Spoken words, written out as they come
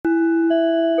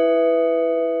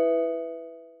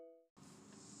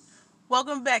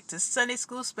Welcome back to Sunday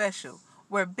School Special,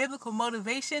 where biblical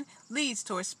motivation leads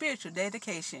towards spiritual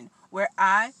dedication, where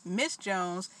I, Miss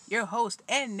Jones, your host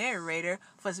and narrator,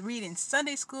 was reading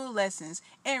Sunday school lessons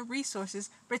and resources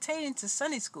pertaining to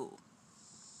Sunday school.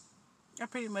 I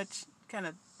pretty much kind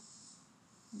of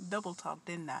double talked,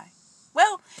 didn't I?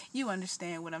 Well, you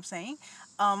understand what I'm saying.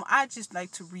 I just like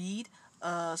to read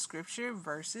scripture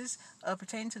verses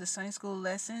pertaining to the Sunday school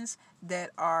lessons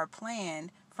that are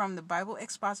planned from the Bible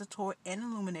Expositor and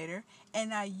Illuminator,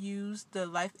 and I use the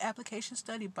Life Application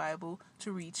Study Bible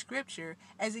to read scripture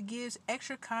as it gives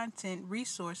extra content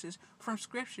resources from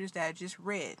scriptures that I just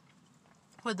read.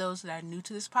 For those that are new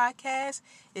to this podcast,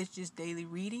 it's just daily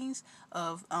readings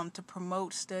of to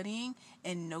promote studying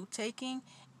and note taking,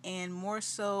 and more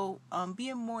so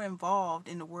being more involved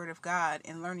in the Word of God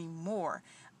and learning more.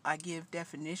 I give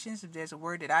definitions. If there's a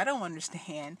word that I don't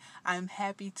understand, I'm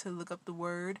happy to look up the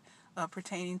word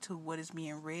pertaining to what is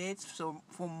being read, so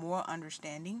for more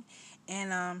understanding.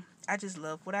 And I just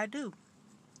love what I do.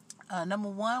 Number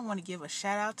one, I want to give a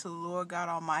shout out to the Lord God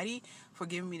Almighty for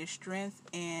giving me the strength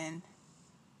and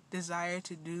desire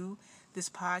to do this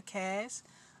podcast.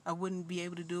 I wouldn't be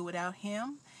able to do it without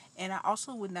him, and I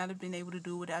also would not have been able to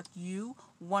do it without you,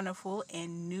 wonderful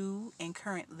and new and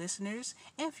current listeners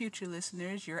and future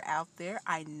listeners. You're out there.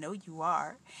 I know you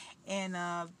are, and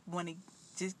want to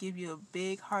just give you a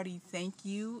big hearty thank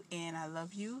you, and I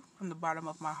love you from the bottom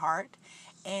of my heart.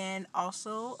 And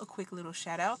also a quick little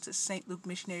shout out to St. Luke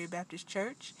Missionary Baptist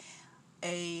Church,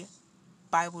 a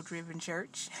Bible driven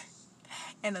church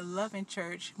and a loving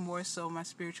church, more so my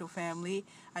spiritual family.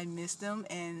 I miss them,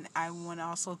 and I want to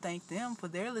also thank them for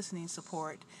their listening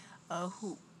support,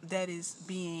 who that is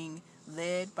being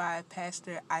led by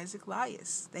Pastor Isaac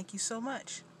Lias. Thank you so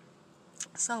much.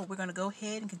 So we're going to go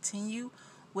ahead and continue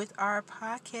with our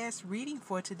podcast reading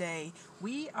for today.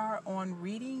 We are on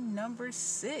reading number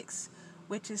 6,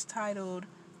 which is titled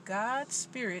God's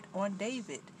Spirit on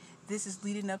David. This is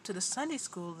leading up to the Sunday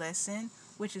school lesson,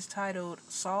 which is titled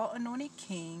Saul Anointed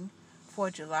King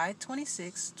for July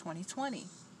 26, 2020.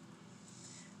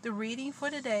 The reading for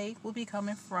today will be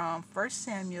coming from 1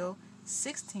 Samuel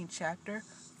 16th chapter,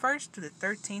 1st to the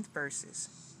 13th verses.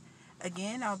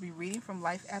 Again, I'll be reading from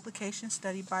Life Application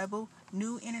Study Bible,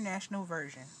 New International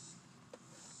Version.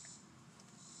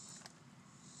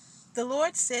 The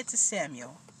Lord said to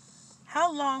Samuel,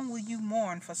 "How long will you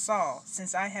mourn for Saul,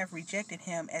 since I have rejected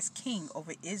him as king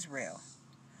over Israel?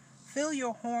 Fill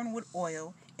your horn with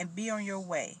oil and be on your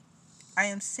way. I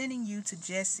am sending you to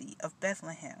Jesse of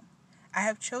Bethlehem. I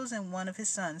have chosen one of his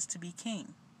sons to be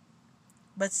king."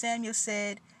 But Samuel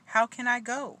said, "How can I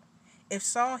go? If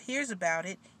Saul hears about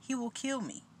it, he will kill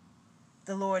me."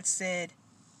 The Lord said,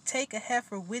 "Take a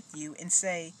heifer with you and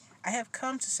say, 'I have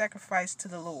come to sacrifice to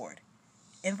the Lord.'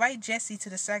 Invite Jesse to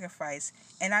the sacrifice,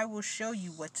 and I will show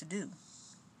you what to do.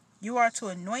 You are to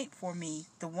anoint for me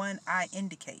the one I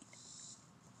indicate."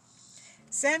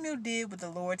 Samuel did what the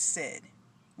Lord said.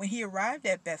 When he arrived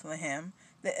at Bethlehem,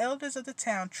 the elders of the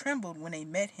town trembled when they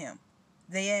met him.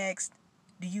 They asked,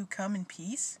 "Do you come in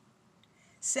peace?"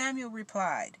 Samuel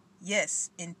replied,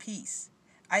 "Yes, in peace.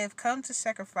 I have come to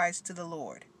sacrifice to the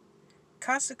Lord.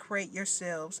 Consecrate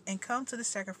yourselves and come to the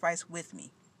sacrifice with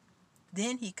me."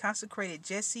 Then he consecrated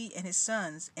Jesse and his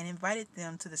sons and invited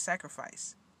them to the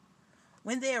sacrifice.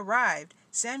 When they arrived,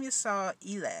 Samuel saw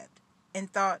Eliab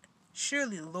and thought,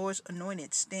 "Surely the Lord's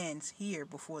anointed stands here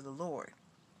before the Lord."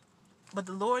 But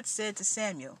the Lord said to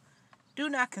Samuel, "Do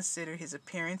not consider his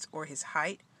appearance or his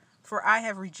height, for I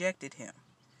have rejected him.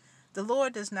 The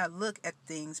Lord does not look at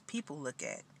things people look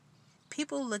at.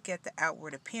 People look at the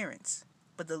outward appearance,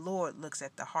 but the Lord looks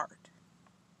at the heart."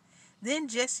 Then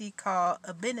Jesse called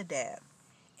Abinadab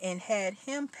and had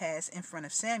him pass in front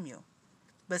of Samuel.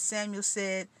 But Samuel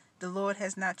said, "The Lord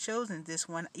has not chosen this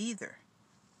one either."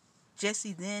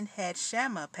 Jesse then had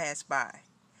Shammah pass by.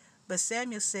 But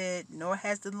Samuel said, "Nor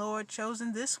has the Lord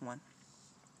chosen this one."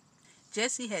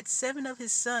 Jesse had 7 of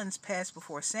his sons pass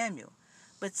before Samuel.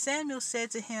 But Samuel said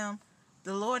to him,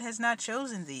 "The Lord has not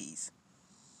chosen these."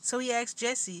 So he asked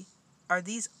Jesse, "Are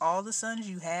these all the sons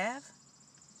you have?"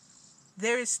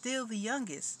 "There is still the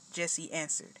youngest," Jesse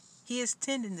answered. "He is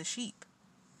tending the sheep."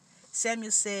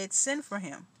 Samuel said, "Send for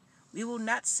him. We will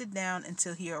not sit down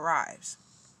until he arrives."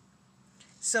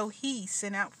 So he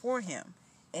sent out for him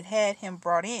and had him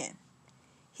brought in.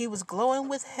 He was glowing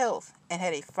with health and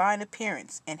had a fine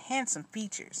appearance and handsome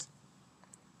features.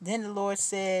 Then the Lord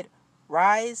said,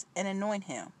 "Rise and anoint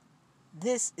him.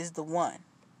 This is the one."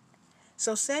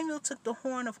 So Samuel took the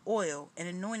horn of oil and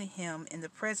anointed him in the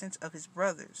presence of his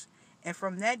brothers. And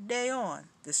from that day on,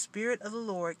 the Spirit of the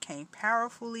Lord came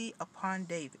powerfully upon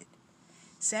David.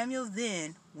 Samuel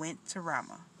then went to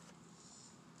Ramah.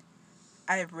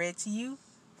 I have read to you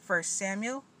 1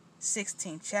 Samuel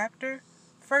 16th chapter,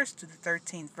 1st to the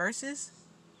 13th verses.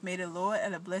 May the Lord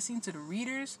add a blessing to the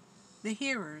readers, the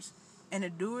hearers, and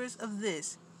the doers of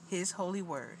this, His holy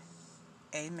word.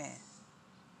 Amen.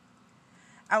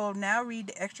 I will now read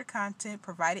the extra content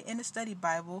provided in the study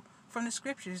Bible from the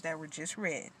scriptures that were just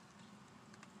read.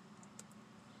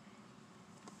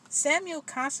 Samuel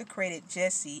consecrated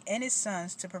Jesse and his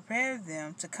sons to prepare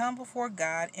them to come before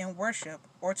God in worship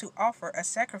or to offer a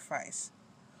sacrifice.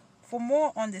 For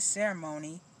more on this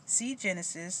ceremony, see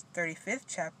Genesis 35th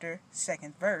chapter,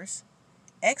 2nd verse,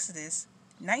 Exodus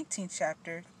 19th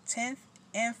chapter, 10th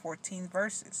and 14th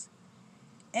verses,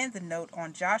 and the note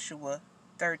on Joshua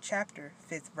 3rd chapter,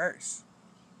 5th verse.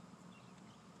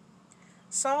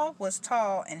 Saul was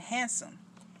tall and handsome.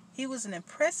 He was an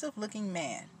impressive-looking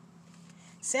man.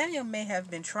 Samuel may have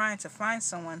been trying to find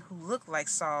someone who looked like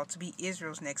Saul to be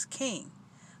Israel's next king,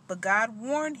 but God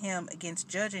warned him against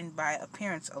judging by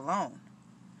appearance alone.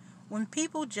 When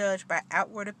people judge by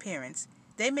outward appearance,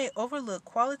 they may overlook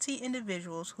quality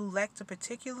individuals who lack the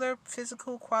particular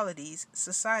physical qualities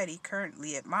society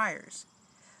currently admires.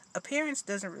 Appearance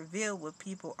doesn't reveal what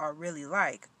people are really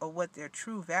like or what their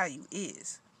true value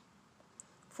is.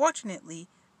 Fortunately,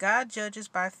 God judges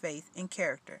by faith and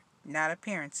character, not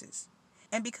appearances.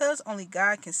 And because only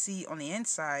God can see on the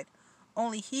inside,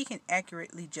 only He can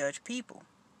accurately judge people.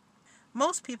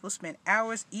 Most people spend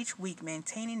hours each week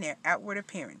maintaining their outward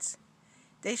appearance.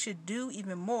 They should do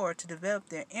even more to develop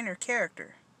their inner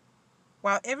character.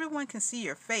 While everyone can see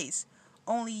your face,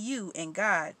 only you and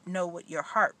God know what your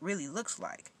heart really looks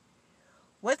like.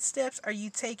 What steps are you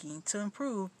taking to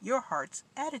improve your heart's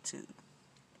attitude?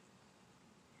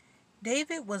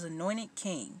 David was anointed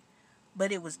king,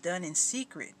 but it was done in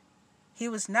secret. He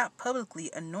was not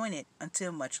publicly anointed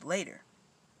until much later.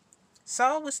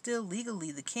 Saul was still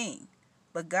legally the king,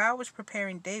 but God was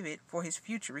preparing David for his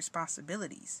future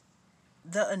responsibilities.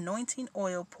 The anointing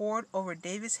oil poured over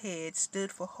David's head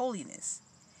stood for holiness.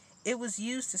 It was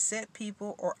used to set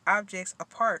people or objects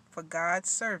apart for God's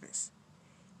service.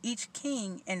 Each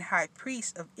king and high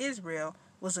priest of Israel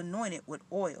was anointed with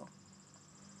oil.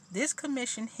 This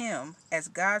commissioned him as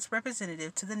God's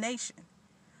representative to the nation.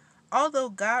 Although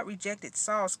God rejected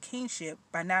Saul's kingship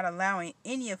by not allowing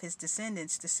any of his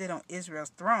descendants to sit on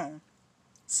Israel's throne,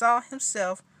 Saul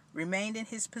himself remained in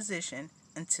his position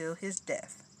until his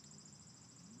death.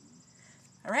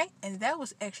 All right, and that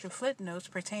was extra footnotes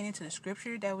pertaining to the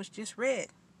scripture that was just read.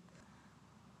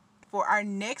 For our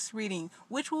next reading,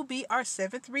 which will be our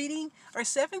seventh reading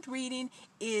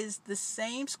is the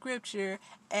same scripture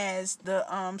as the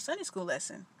Sunday school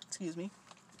lesson.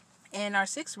 And our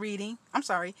seventh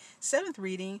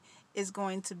reading is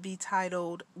going to be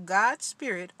titled God's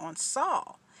Spirit on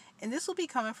Saul. And this will be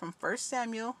coming from 1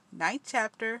 Samuel 9th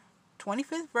chapter,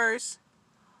 25th verse,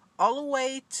 all the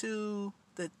way to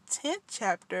the 10th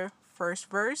chapter, 1st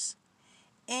verse,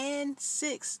 and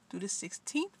 6th through the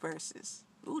 16th verses.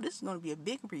 Ooh, this is going to be a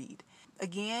big read.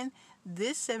 Again,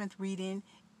 this seventh reading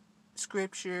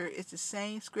scripture is the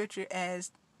same scripture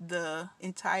as the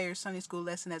entire Sunday school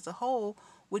lesson as a whole,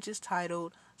 which is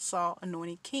titled Saul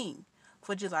Anointed King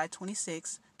for July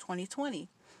 26, 2020.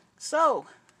 So,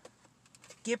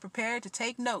 get prepared to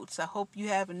take notes. I hope you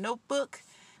have a notebook.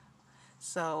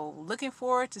 So, looking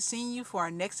forward to seeing you for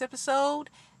our next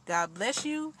episode. God bless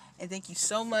you, and thank you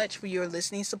so much for your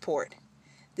listening support.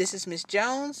 This is Miss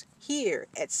Jones here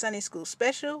at Sunday School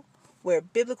Special, where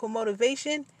biblical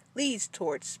motivation leads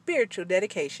towards spiritual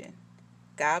dedication.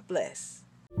 God bless.